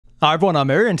Hi everyone, I'm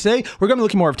Airier, and today we're going to be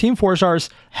looking more of Team 4-Star's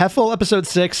hFIL Episode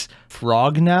 6,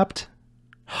 FROGNAPPED.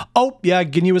 Oh, yeah,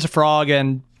 Ginyu was a frog,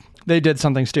 and they did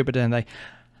something stupid, didn't they?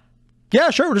 Yeah,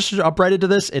 sure, we'll just jump right into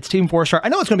this. It's Team 4-Star. I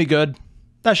know it's going to be good.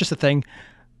 That's just a thing.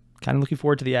 Kind of looking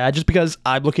forward to the ad, just because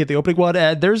I'm looking at the opening one,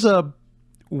 and there's a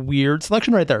weird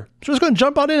selection right there. So we're just going to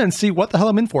jump on in and see what the hell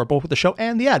I'm in for, both with the show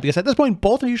and the ad, because at this point,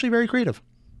 both are usually very creative.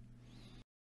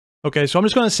 Okay, so I'm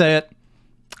just going to say it.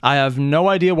 I have no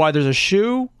idea why there's a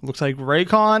shoe, looks like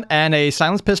Raycon, and a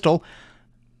silenced pistol.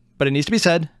 But it needs to be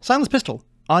said, silenced pistol,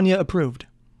 Anya approved.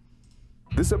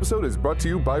 This episode is brought to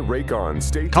you by Raycon.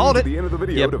 Stay tuned Called to it. the end of the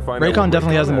video Yep. to find out Raycon what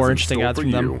definitely has the Raycon more in interesting store ads for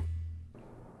from them. you.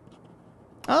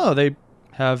 Oh, they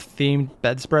have themed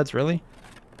bedspreads, really?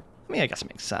 I mean, I guess it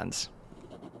makes sense.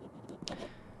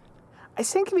 I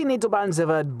think we need to ban the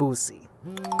word boozy.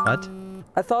 What?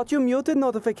 I thought you muted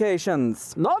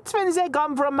notifications. Not when they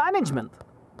come from management.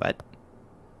 What?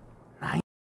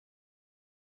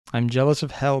 I'm jealous of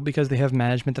hell because they have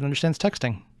management that understands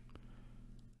texting.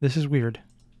 This is weird.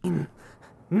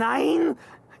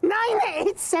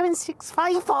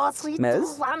 987654321.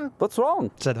 Miss? What's wrong?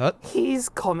 Said what? He's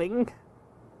coming.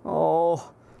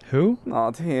 Oh, Who?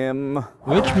 not him.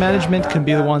 Which management can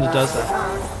be the one that does that?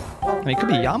 I mean, it could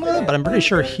be Yama, but I'm pretty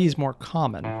sure he's more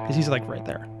common, because he's like right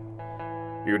there.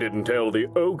 You didn't tell the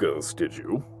ogres, did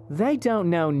you? They don't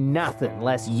know nothing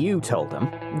unless you told them.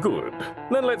 Good.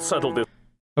 Then let's settle this.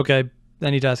 Okay, I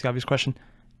need to ask the obvious question.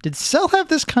 Did Cell have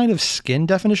this kind of skin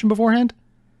definition beforehand?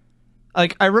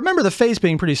 Like, I remember the face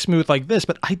being pretty smooth like this,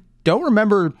 but I don't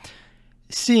remember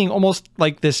seeing almost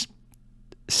like this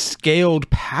scaled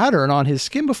pattern on his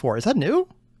skin before. Is that new?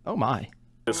 Oh my.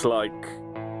 It's like...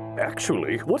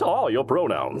 Actually, what are your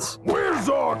pronouns? Where's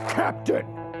our captain?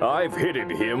 I've hidden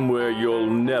him where you'll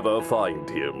never find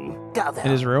him.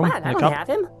 In his room? What? In I a don't cup? have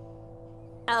him.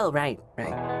 Oh, right.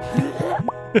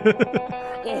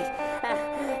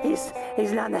 He's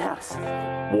not in the house.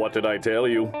 What did I tell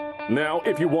you? Now,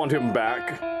 if you want him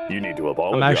back, you need to I'm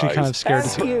apologize. actually kind of scared to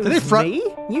see. Excuse Did they front? me?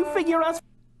 You figure us...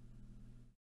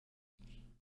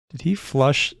 Did he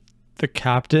flush the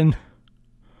captain?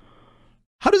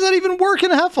 How does that even work in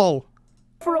hFIL?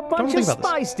 for a bunch think of about this.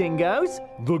 spice dingoes?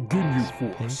 The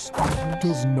Ginyu Force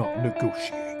does not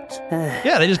negotiate.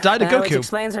 Yeah, they just died to Goku. Which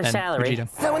explains her and salary. Vegeta.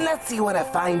 So unless you want to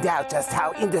find out just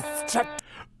how indestructible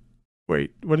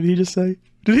Wait, what did he just say?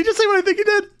 Did he just say what I think he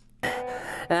did?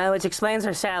 Which explains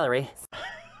her salary.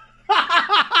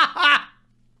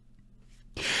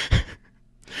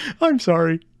 I'm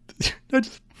sorry. I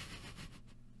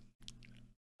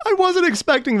wasn't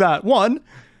expecting that. One,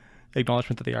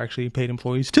 acknowledgement that they are actually paid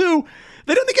employees. Two,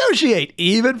 they don't negotiate,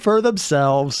 even for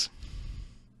themselves.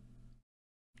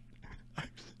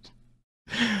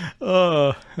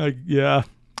 Yeah,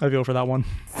 I feel for that one.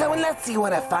 So unless you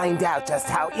want to find out just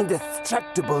how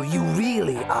indestructible you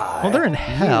really are. Well, they're in You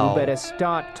hell. better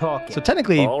start talking. So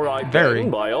technically, All right, very.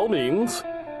 then, by all means,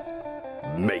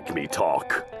 make me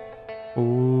talk.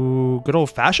 Ooh, good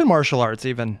old-fashioned martial arts,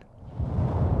 even.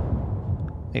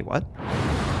 Wait, what?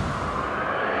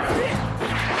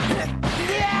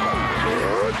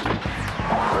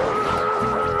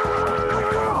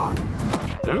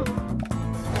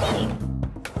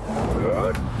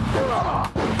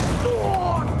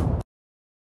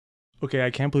 Okay,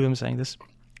 I can't believe I'm saying this,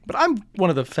 but I'm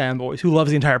one of the fanboys who loves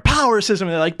the entire power system.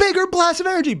 And they're like, bigger blast of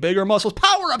energy, bigger muscles,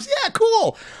 power-ups, yeah,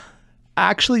 cool.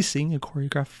 Actually seeing a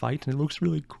choreographed fight, and it looks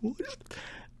really cool.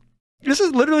 This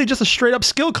is literally just a straight-up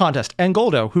skill contest. And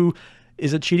Goldo, who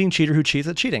is a cheating cheater who cheats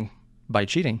at cheating by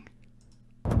cheating.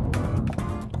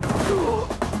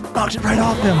 Knocked it right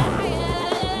off him.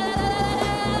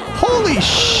 Holy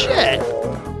shit!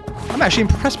 I'm actually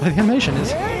impressed by the animation.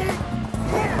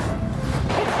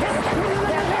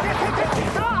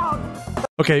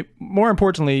 Okay, more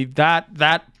importantly, that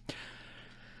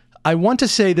I want to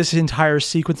say this entire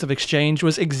sequence of exchange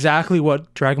was exactly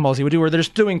what Dragon Ball Z would do, where they're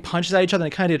just doing punches at each other,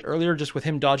 and it kind of did earlier, just with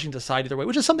him dodging to the side either way,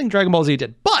 which is something Dragon Ball Z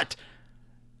did. But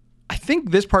I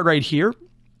think this part right here,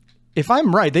 if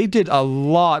I'm right, they did a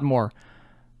lot more.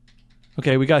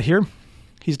 Okay, we got here.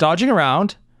 He's dodging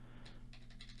around.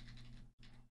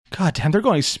 God damn, they're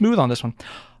going smooth on this one.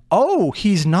 Oh,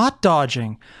 he's not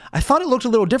dodging. I thought it looked a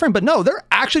little different, but no, they're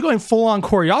actually going full-on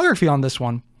choreography on this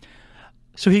one.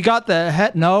 So he got the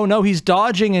head. No, he's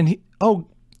dodging and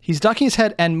he's ducking his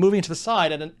head and moving to the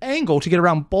side at an angle to get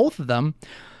around both of them.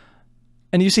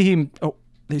 And you see him,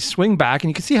 they swing back, and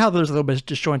you can see how there's a little bit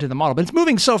disjointed in the model, but it's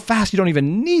moving so fast you don't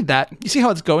even need that. You see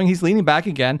how it's going? He's leaning back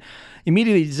again,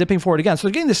 immediately zipping forward again. So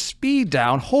they're getting the speed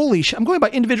down. Holy shit, I'm going by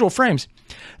individual frames.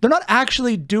 They're not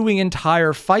actually doing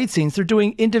entire fight scenes. They're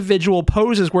doing individual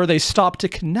poses where they stop to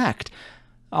connect.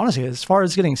 Honestly, as far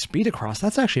as getting speed across,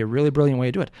 that's actually a really brilliant way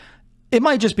to do it. It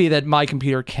might just be that my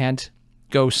computer can't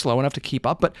go slow enough to keep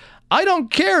up, but I don't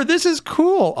care. This is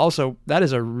cool. Also, that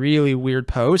is a really weird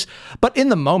pose, but in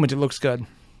the moment, it looks good.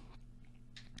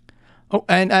 Oh,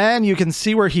 and you can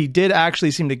see where he did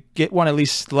actually seem to get one, at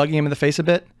least slugging him in the face a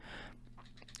bit.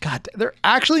 God, they're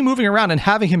actually moving around and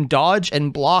having him dodge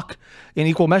and block in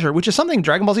equal measure, which is something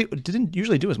Dragon Ball Z didn't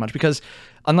usually do as much, because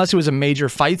unless it was a major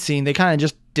fight scene, they kind of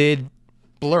just did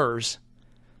blurs.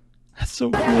 That's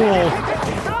so cool.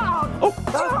 Oh,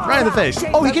 right in the face.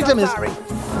 Oh, he kicked him. I'm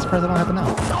surprised that don't happen now.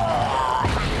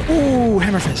 Ooh,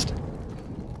 hammer fist.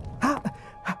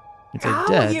 It's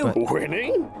dead, but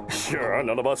Winning? Sure,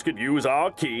 none of us could use our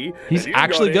ki. He's and you've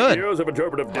actually got 8 good. years of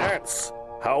interpretive dance.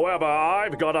 However,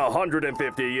 I've got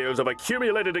 150 years of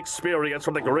accumulated experience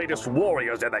from the greatest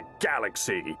warriors in the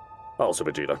galaxy. Also,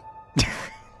 Vegeta.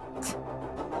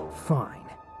 Fine.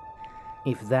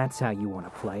 If that's how you want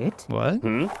to play it. what?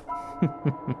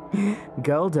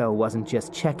 Guldo wasn't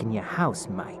just checking your house,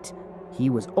 mate. He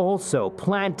was also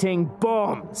planting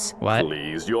bombs. What?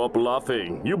 Please, you're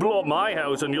bluffing. You blow up my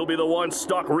house and you'll be the one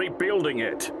stuck rebuilding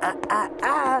it.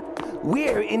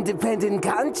 We're independent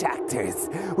contractors,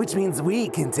 which means we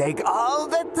can take all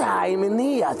the time in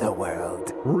the other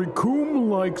world. Rikum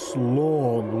likes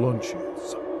long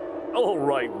lunches. All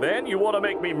right then, you want to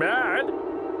make me mad?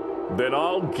 Then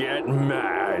I'll get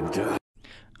mad.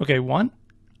 Okay, one,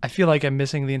 I feel like I'm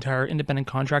missing the entire independent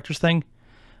contractors thing.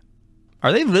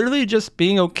 Are they literally just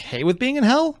being okay with being in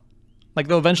hell? Like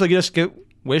they'll eventually just get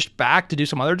wished back to do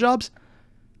some other jobs?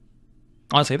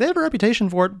 Honestly, if they have a reputation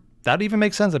for it, that would even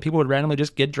make sense that people would randomly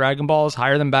just get Dragon Balls,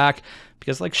 hire them back.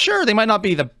 Because like, sure, they might not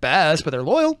be the best, but they're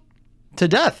loyal to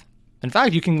death. In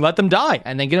fact, you can let them die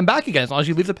and then get them back again as long as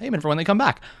you leave the payment for when they come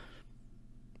back.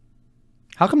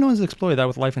 How come no one's exploited that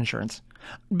with life insurance?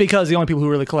 Because the only people who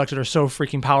really collect it are so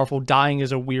freaking powerful. Dying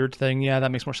is a weird thing. Yeah,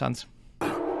 that makes more sense.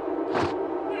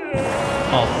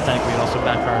 Oh, thankfully it also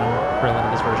backfired on Krillin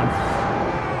in this version.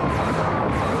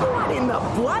 What in the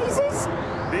blazes?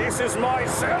 This is my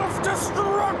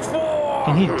self-destruct form!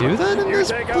 Can he do that in this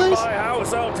You take place? out my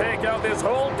house, I'll take out this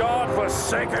whole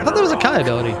godforsaken I thought that was a rock. Kai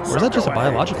ability. Or is that just a Suck away.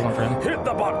 biological one for him? Hit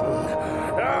the button.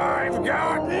 I've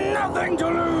got nothing to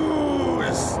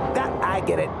lose. That I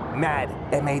get it. MAD.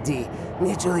 M-A-D.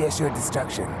 Mutually assured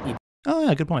destruction. Oh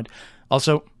yeah, good point.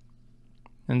 Also,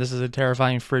 and this is a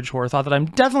terrifying fridge horror thought that I'm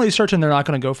definitely certain they're not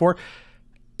going to go for.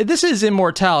 This is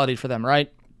immortality for them,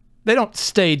 right? They don't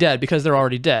stay dead because they're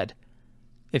already dead.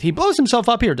 If he blows himself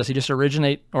up here, does he just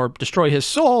originate or destroy his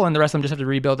soul and the rest of them just have to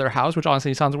rebuild their house, which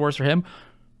honestly sounds worse for him?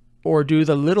 Or do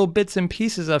the little bits and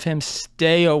pieces of him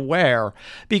stay aware?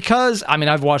 Because, I mean,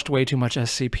 I've watched way too much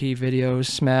SCP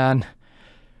videos, man.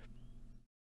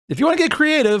 If you want to get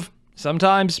creative,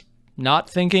 sometimes not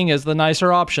thinking is the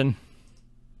nicer option.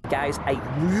 Guys, I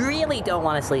really don't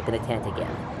want to sleep in a tent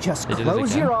again. Just They did it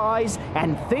close again. your eyes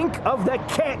and think of the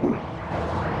kitten.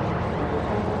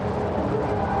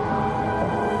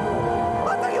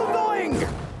 What are you doing? You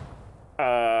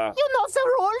know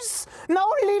the rules.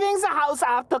 No leaving the house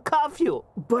after curfew.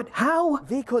 But how?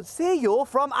 We could see you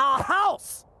from our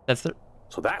house. That's the...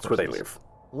 So that's where they live.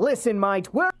 Listen,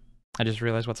 mate, we're I just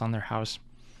realized what's on their house.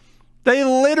 They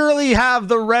literally have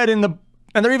the red in the...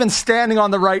 And they're even standing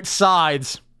on the right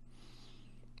sides.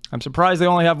 I'm surprised they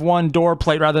only have one door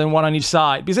plate rather than one on each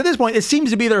side. Because at this point, it seems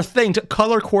to be their thing to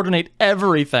color coordinate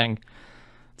everything.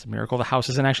 It's a miracle the house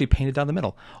isn't actually painted down the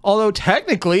middle. Although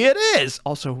technically it is.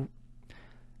 Also,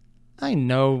 I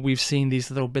know we've seen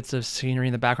these little bits of scenery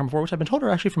in the background before, which I've been told are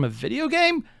actually from a video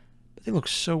game. But they look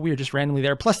so weird just randomly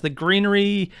there. Plus the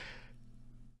greenery...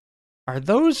 Are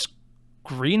those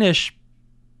greenish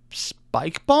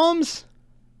spike bombs?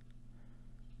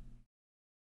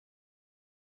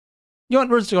 You know what?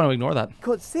 We're just going to ignore that.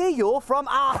 Could see you from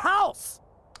our house.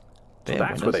 They So have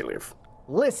that's where they windows. live.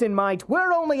 Listen, mate,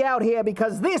 we're only out here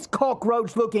because this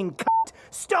cockroach-looking cunt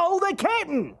stole the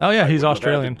kitten. Oh yeah, he's I'd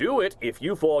Australian. do it if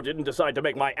you four didn't decide to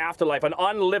make my afterlife an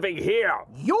unliving here.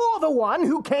 You're the one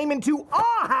who came into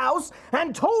our house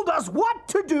and told us what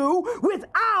to do with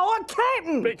our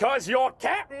kitten. Because your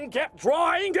captain kept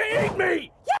trying to eat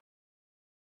me.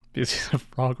 Because he's a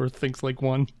frog or thinks like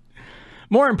one.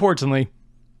 More importantly,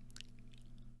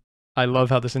 I love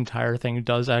how this entire thing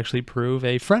does actually prove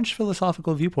a French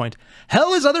philosophical viewpoint.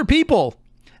 Hell is other people.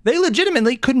 They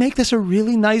legitimately could make this a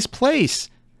really nice place.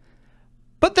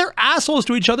 But they're assholes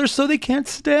to each other, so they can't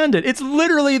stand it. It's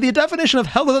literally the definition of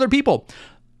hell with other people.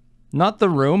 Not The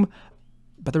Room,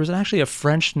 but there was actually a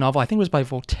French novel, I think it was by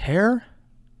Voltaire,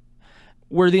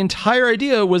 where the entire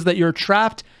idea was that you're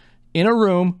trapped in a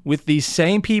room with these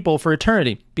same people for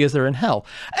eternity because they're in hell.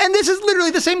 And this is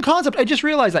literally the same concept. I just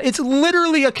realized that. It's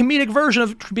literally a comedic version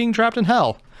of being trapped in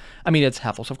hell. I mean, it's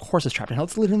hFIL, so of course it's trapped in hell.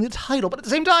 It's literally the title, but at the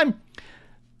same time,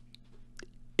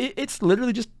 it's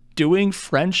literally just doing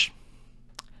French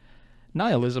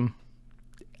nihilism.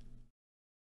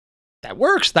 That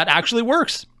works. That actually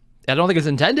works. I don't think it's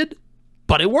intended,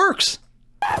 but it works.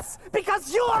 Yes,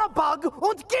 because you are a bug and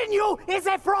Ginyu is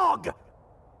a frog.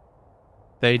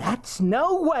 That's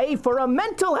no way for a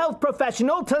mental health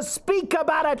professional to speak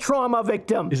about a trauma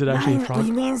victim. Is it actually a frog?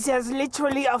 It means there's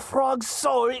literally a frog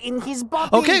soul in his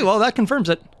body. Okay, well, that confirms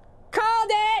it. Called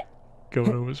it!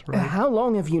 Goto was right. How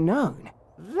long have you known?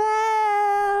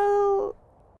 Well...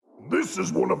 This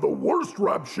is one of the worst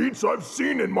rap sheets I've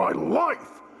seen in my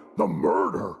life. The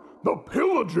murder, the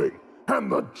pillaging,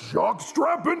 and the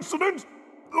jockstrap incident.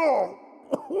 Oh.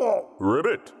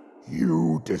 Ribbit.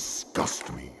 You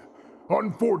disgust me.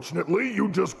 Unfortunately, you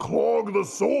just clog the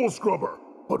soul scrubber.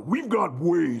 But we've got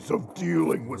ways of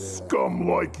dealing with scum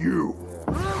like you.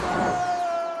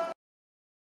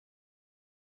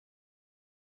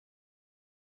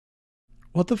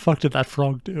 What the fuck did that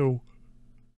frog do?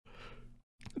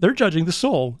 They're judging the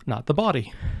soul, not the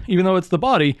body. Even though it's the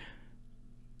body,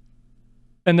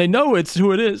 and they know it's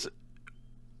who it is.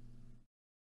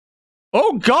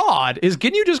 Oh god! Is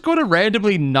Ginyu just going to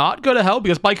randomly not go to hell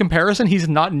because by comparison he's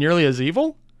not nearly as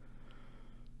evil?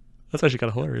 That's actually kind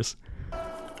of hilarious.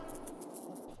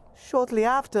 Shortly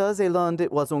after, they learned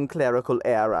it was a clerical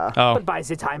error. Oh. But by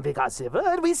the time we got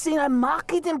severed, we seen a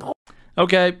market improvement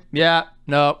Okay, yeah,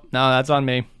 no, that's on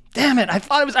me. Damn it, I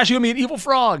thought it was actually going to be an evil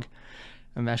frog.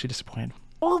 I'm actually disappointed.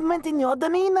 in your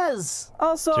demeanors.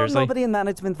 Also, Seriously? nobody in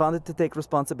management wanted to take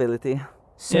responsibility.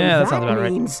 So Yeah, that sounds about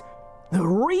right. means the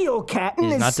real captain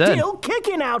He's is not dead. still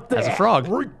kicking out there. As a frog.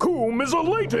 Rikum is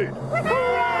elated.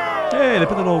 Hey, they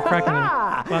put a little crack in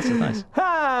the glasses, nice.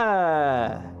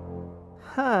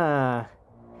 Huh.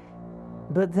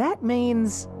 But that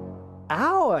means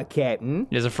our captain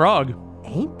He's a frog.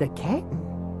 ain't the captain.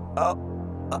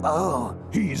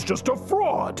 He's just a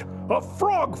fraud. A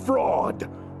frog fraud.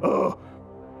 A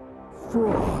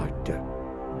fraud.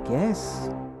 Guess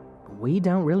we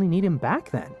don't really need him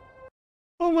back then.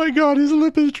 Oh my god, his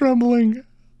lip is trembling.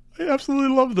 I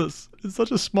absolutely love this. It's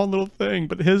such a small little thing,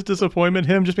 but his disappointment,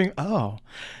 him just being, oh.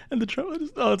 And the tremble,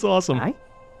 oh, it's awesome. Right?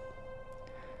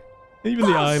 Even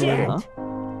the eyelid.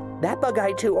 Huh? That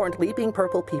bug-eyed two-horned leaping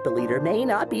purple people eater may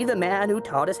not be the man who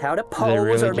taught us how to pose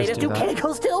really or made us just do do that?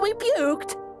 kegels till we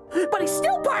puked. But he's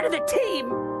still part of the team.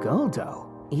 Goldo,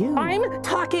 you. I'm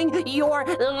talking, you're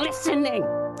listening.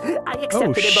 I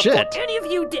accepted it before shit. any of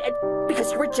you did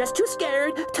because you were just too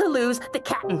scared to lose the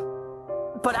captain.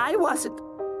 But I wasn't.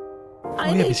 I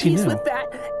yeah, made because he peace knew. with that,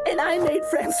 and I made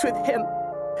friends with him.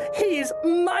 He's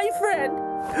my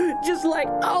friend, just like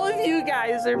all of you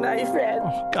guys are my friends.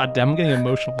 God damn, I'm getting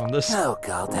emotional on this. Oh,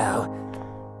 Goldo.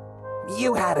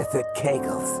 You had us at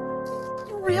Kegels.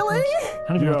 Really? I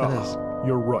don't even know what that is.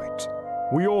 You're right.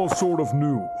 We all sort of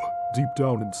knew, deep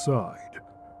down inside.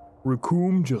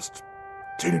 Rikum just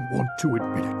didn't want to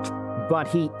admit it. But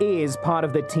he is part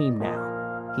of the team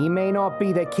now. He may not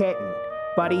be the captain,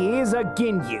 but he is a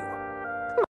Ginyu.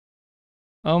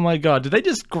 Oh my god, did they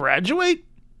just graduate?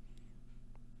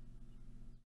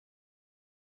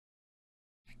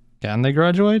 Can they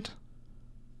graduate?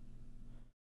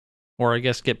 Or I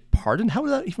guess get pardoned? How would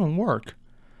that even work?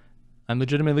 I'm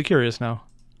legitimately curious now.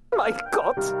 My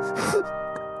God.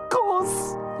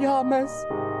 Course, Yamas.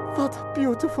 What a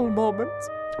beautiful moment.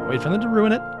 Wait for them to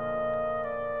ruin it.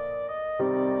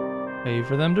 Wait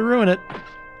for them to ruin it.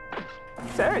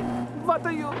 Hey, what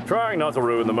are you... Trying not to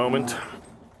ruin the moment.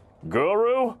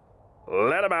 Guru,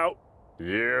 let him out.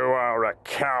 You are a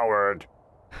coward.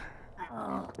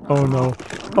 Oh no.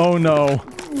 Oh no.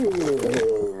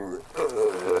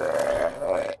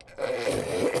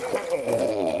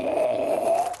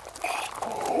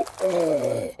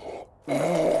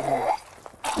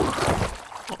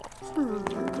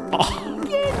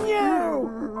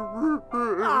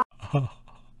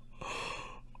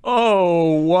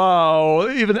 Oh wow.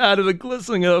 They even added a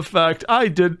glistening effect. I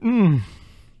did.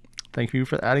 Thank you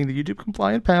for adding the YouTube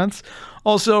compliant pants.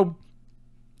 Also,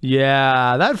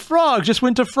 yeah, that frog just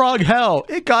went to frog hell.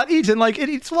 It got eaten like it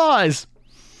eats flies.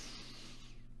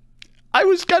 I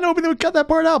was kind of hoping they would cut that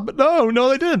part out, but no,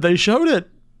 they didn't. They showed it.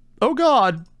 Oh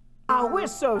god. Oh, we're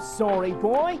so sorry,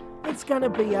 boy. It's gonna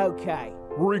be okay.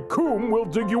 Rikum will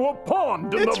dig you a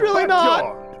pond in It's the really not.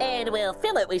 backyard. And we'll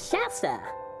fill it with Shasta.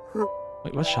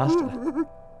 Wait, what's Shasta?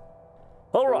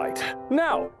 All right,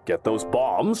 now get those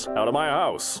bombs out of my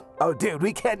house. Oh, dude,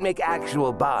 we can't make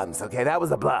actual bombs, okay? That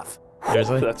was a bluff.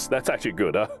 Seriously? That's actually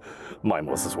good, huh? Mine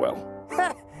was as well.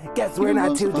 Guess we're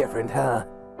not too different, huh?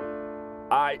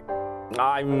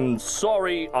 I'm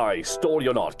sorry I stole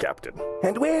your knot, Captain.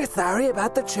 And we're sorry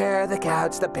about the chair, the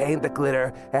couch, the paint, the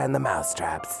glitter, and the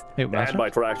mousetraps. Wait, And my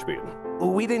trash bin.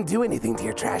 We didn't do anything to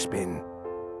your trash bin.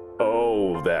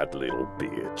 Oh, that little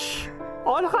bitch.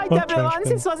 All right, What everyone, trash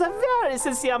bin? this was a very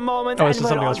sincere moment, Oh, and this is we're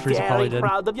something all else Frieza very probably did.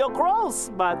 proud of your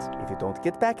growth, but If you don't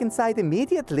get back inside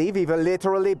immediately, we will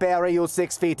literally bury you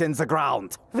 6 feet in the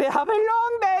ground. we have a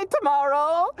long day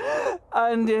tomorrow,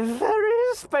 and a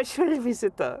very special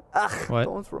visitor. What?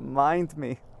 Don't remind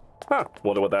me. Huh,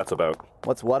 wonder what that's about.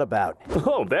 What's what about?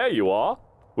 Oh, there you are.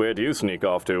 Where do you sneak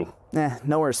off to?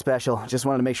 Nowhere special. Just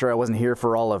wanted to make sure I wasn't here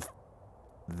for all of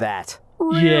that.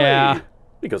 Yeah.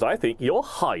 Because I think you're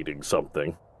hiding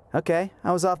something. Okay,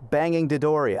 I was off banging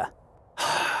Dodoria.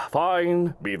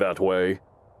 Fine, be that way.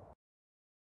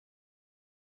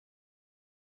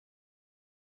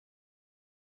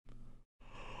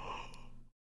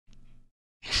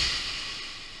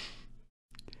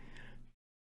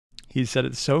 He said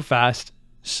it so fast,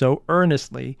 so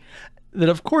earnestly, that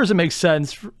of course it makes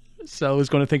sense. So is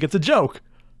going to think it's a joke.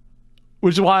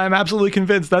 Which is why I'm absolutely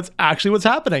convinced that's actually what's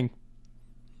happening.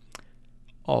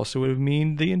 Also would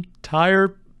mean the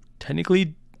entire,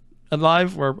 technically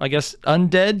alive, or I guess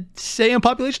undead, Saiyan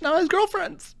population now has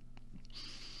girlfriends.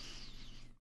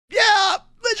 Yeah,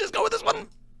 let's just go with this one.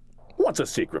 What's a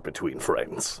secret between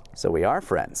friends? So we are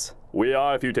friends. We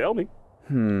are if you tell me.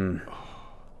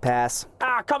 Pass.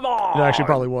 Ah, come on! It actually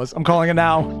probably was. I'm calling it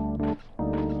now.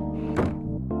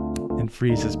 And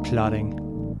Frieza's plotting.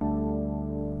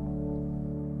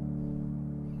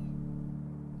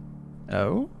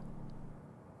 Oh?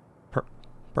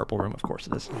 Purple room, of course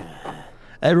it is.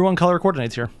 Everyone color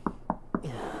coordinates here.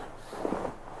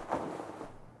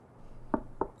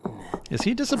 Is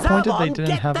he disappointed they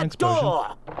didn't have an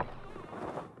explosion?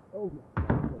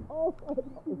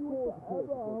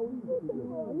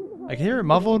 I can hear it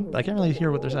muffled. I can't really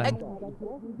hear what they're saying.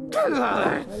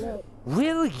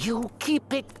 Will you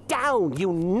keep it down,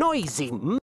 you noisy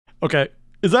Okay,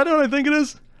 is that what I think it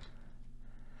is?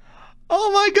 Oh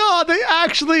my god, they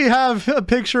actually have a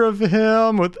picture of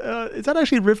him with, is that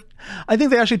actually riff? I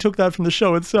think they actually took that from the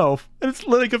show itself. And it's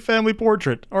like a family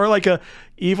portrait, or like a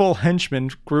evil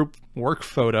henchman group work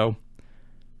photo.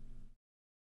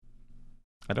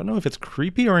 I don't know if it's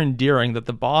creepy or endearing that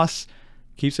the boss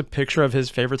keeps a picture of his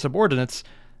favorite subordinates,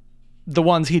 the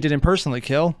ones he didn't personally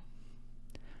kill,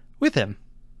 with him.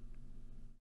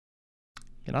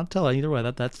 You cannot tell either way.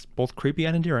 That's both creepy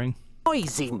and endearing.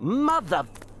 noisy mother...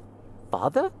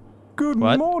 Father? Good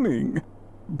What? morning,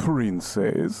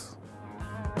 princess.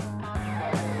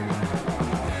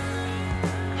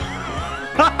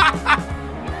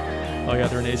 Oh yeah,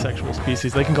 they're an asexual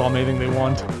species. They can call him anything they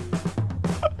want.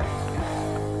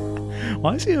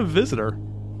 Why is he a visitor?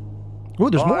 Oh,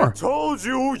 there's more. I told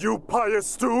you, you pious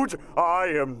stooge, I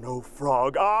am no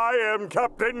frog. I am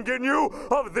Captain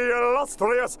Ginyu of the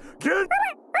illustrious Gin...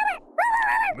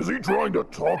 Is he trying to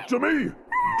talk to me?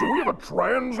 Do we have a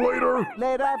translator?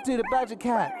 Laid off to the bunch of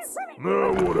cats.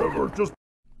 No, whatever. Just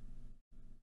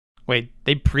Wait,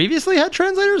 they previously had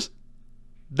translators?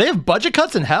 They have budget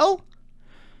cuts in hell?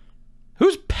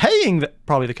 Who's paying the...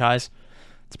 Probably the Kais.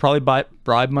 It's probably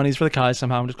bribe monies for the Kais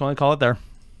somehow. I'm just going to call it there.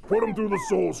 put him through the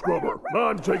soul scrubber.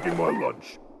 I'm taking my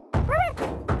lunch.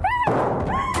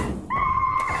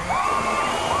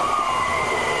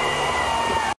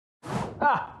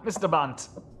 Ah, Mr. Bunt.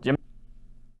 Jim.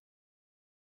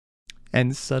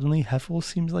 And suddenly hFIL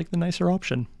seems like the nicer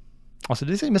option. Also,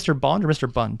 did he say Mr. Bond or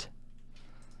Mr. Bunt?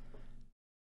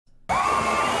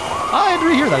 I had to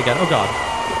rehear that again. Oh god.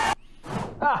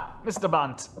 Ah, Mr.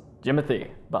 Bunt. Jimothy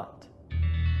Bunt.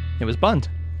 It was Bunt.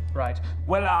 Right.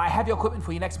 Well, I have your equipment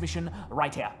for your next mission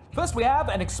right here. First, we have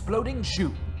an exploding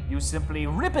shoe. You simply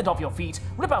rip it off your feet,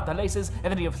 rip out the laces,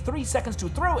 and then you have 3 seconds to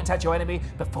throw it at your enemy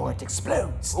before it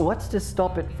explodes. What's to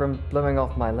stop it from blowing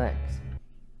off my legs?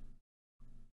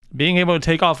 Being able to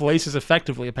take off laces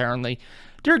effectively, apparently.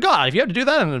 Dear God, if you have to do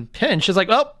that in a pinch, it's like,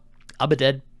 well, I'll be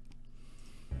dead.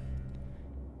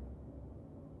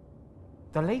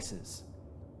 The laces.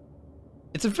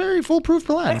 It's a very foolproof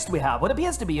plan. Next, we have what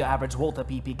appears to be your average Walter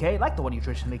PPK, like the one you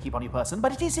traditionally keep on your person,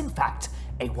 but it is in fact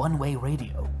a one-way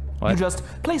radio. What? You just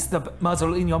place the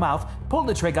muzzle in your mouth, pull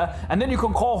the trigger, and then you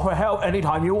can call for help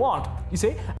anytime you want. You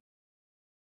see?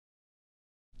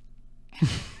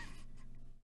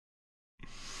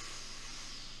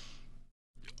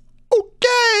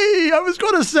 Okay, I was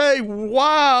going to say,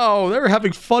 wow, they're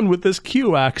having fun with this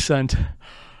Q accent.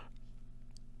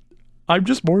 I'm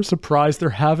just more surprised there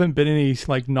haven't been any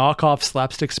like knockoff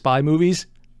slapstick spy movies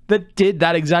that did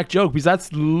that exact joke, because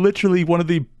that's literally one of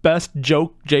the best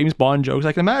James Bond jokes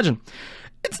I can imagine.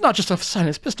 It's not just a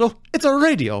silenced pistol, it's a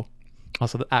radio.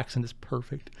 Also, the accent is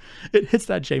perfect. It hits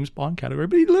that James Bond category,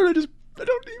 but he literally just, I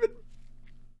don't even...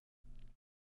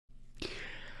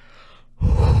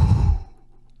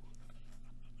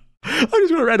 I'm just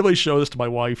going to randomly show this to my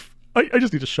wife. I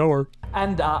just need to show her.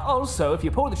 And also, if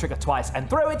you pull the trigger twice and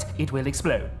throw it, it will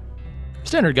explode.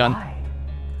 Standard gun.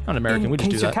 Not American, we just do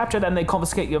In case you're that. captured and they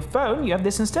confiscate your phone, you have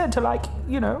this instead to, like,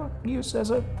 you know, use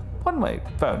as a one-way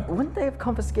phone. Wouldn't they have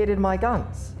confiscated my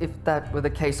guns, if that were the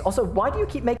case? Also, why do you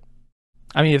keep making...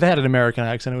 I mean, if they had an American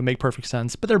accent, it would make perfect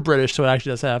sense. But they're British, so it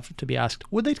actually does have to be asked,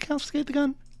 would they confiscate the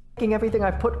gun? Making everything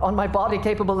I put on my body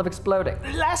capable of exploding.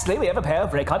 Lastly, we have a pair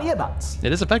of Raycon earbuds.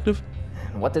 It is effective.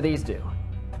 What do these do?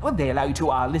 Well, they allow you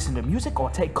to listen to music or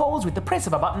take calls with the press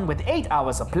of a button with 8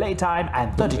 hours of playtime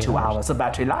and 32 hours of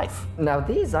battery life. Now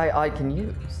these I can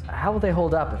use. How will they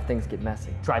hold up if things get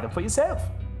messy? Try them for yourself.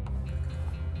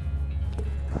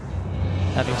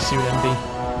 Having suit envy.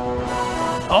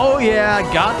 Oh yeah,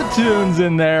 got the tunes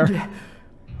in there.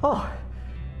 Oh,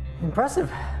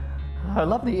 impressive. I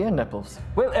love the ear nipples.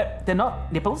 Well, they're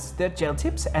not nipples, they're gel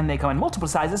tips, and they come in multiple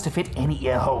sizes to fit any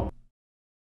ear hole.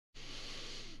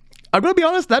 I'm gonna be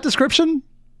honest, that description,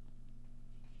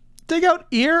 take out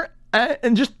ear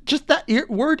and just that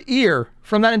word ear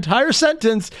from that entire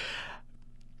sentence.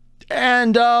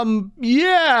 And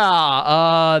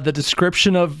yeah, the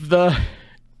description of the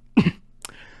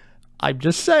I'm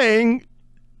just saying,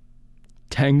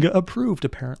 Tenga approved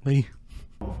apparently.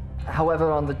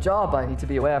 However, on the job, I need to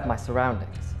be aware of my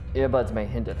surroundings. Earbuds may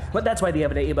hinder that. But that's why the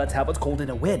everyday earbuds have what's called an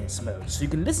awareness mode, so you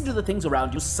can listen to the things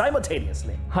around you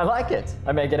simultaneously. I like it.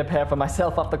 I may get a pair for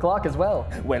myself off the clock as well.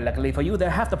 Well, luckily for you, they're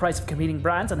half the price of competing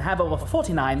brands and have over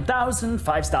 49,000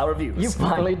 5-star reviews. You've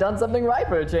finally done something right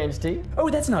for a change, T. Oh,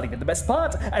 that's not even the best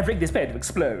part. I've rigged this pair to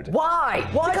explode. Why?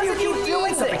 Why Because do you keep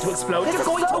doing something this? to explode, This you're is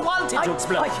going so- to want it to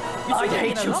explode. I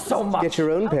hate you so much. Get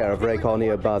your own pair of Raycon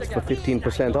earbuds for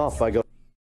 15% off by I'm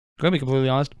gonna be completely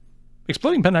honest.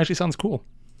 Exploding pen actually sounds cool.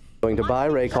 going to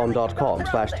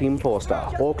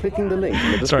buyraycon.com/team4star or clicking the link in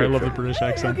the description. Sorry, I love the British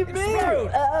accent.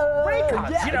 Raycons,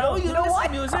 yeah, you know what? listen to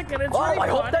music and it's Oh, very I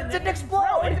hope fun that and didn't then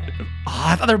explode.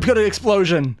 I thought they were gonna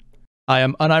explosion. I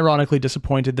am unironically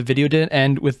disappointed the video didn't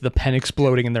end with the pen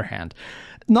exploding in their hand.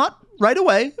 Not right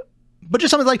away, but just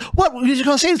something like, what? You're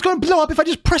gonna say it's gonna blow up if I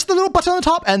just press the little button on the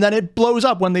top and then it blows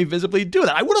up when they visibly do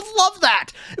that. I would have loved that.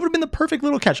 It would have been the perfect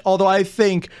little catch. Although I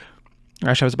think,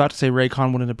 actually I was about to say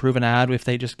Raycon wouldn't approve an ad if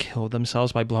they just killed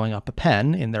themselves by blowing up a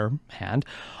pen in their hand.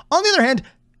 On the other hand,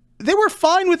 they were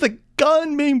fine with the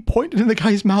gun being pointed in the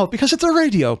guy's mouth because it's a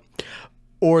radio.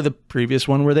 Or the previous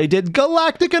one where they did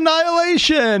galactic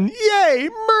annihilation. Yay,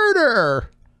 murder!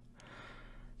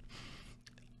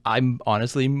 I'm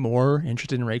honestly more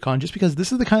interested in Raycon just because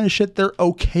this is the kind of shit they're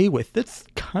okay with. That's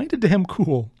kind of damn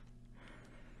cool.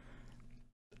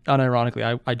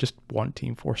 Unironically, I just want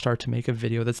Team 4-Star to make a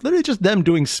video that's literally just them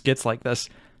doing skits like this.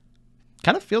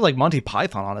 Kind of feel like Monty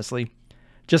Python, honestly.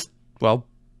 Just, well,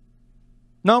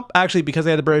 no, actually, because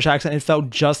they had the British accent, it felt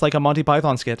just like a Monty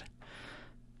Python skit.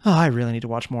 Oh, I really need to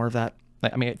watch more of that.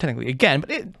 I mean, technically, again,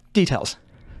 but details.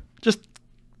 Just,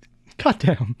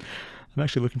 goddamn. I'm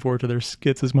actually looking forward to their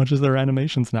skits as much as their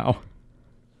animations now.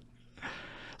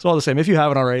 So all the same, if you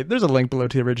haven't already, there's a link below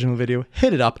to the original video.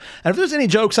 Hit it up. And if there's any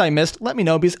jokes I missed, let me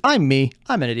know, because I'm me.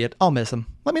 I'm an idiot. I'll miss them.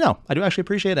 Let me know. I do actually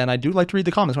appreciate it, and I do like to read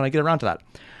the comments when I get around to that.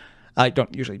 I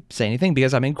don't usually say anything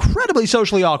because I'm incredibly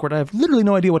socially awkward. I have literally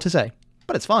no idea what to say.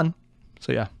 But it's fun.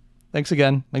 So yeah. Thanks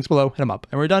again. Links below. Hit them up.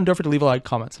 And we're done. Don't forget to leave a like,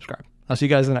 comment, subscribe. I'll see you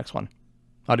guys in the next one.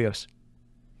 Adios.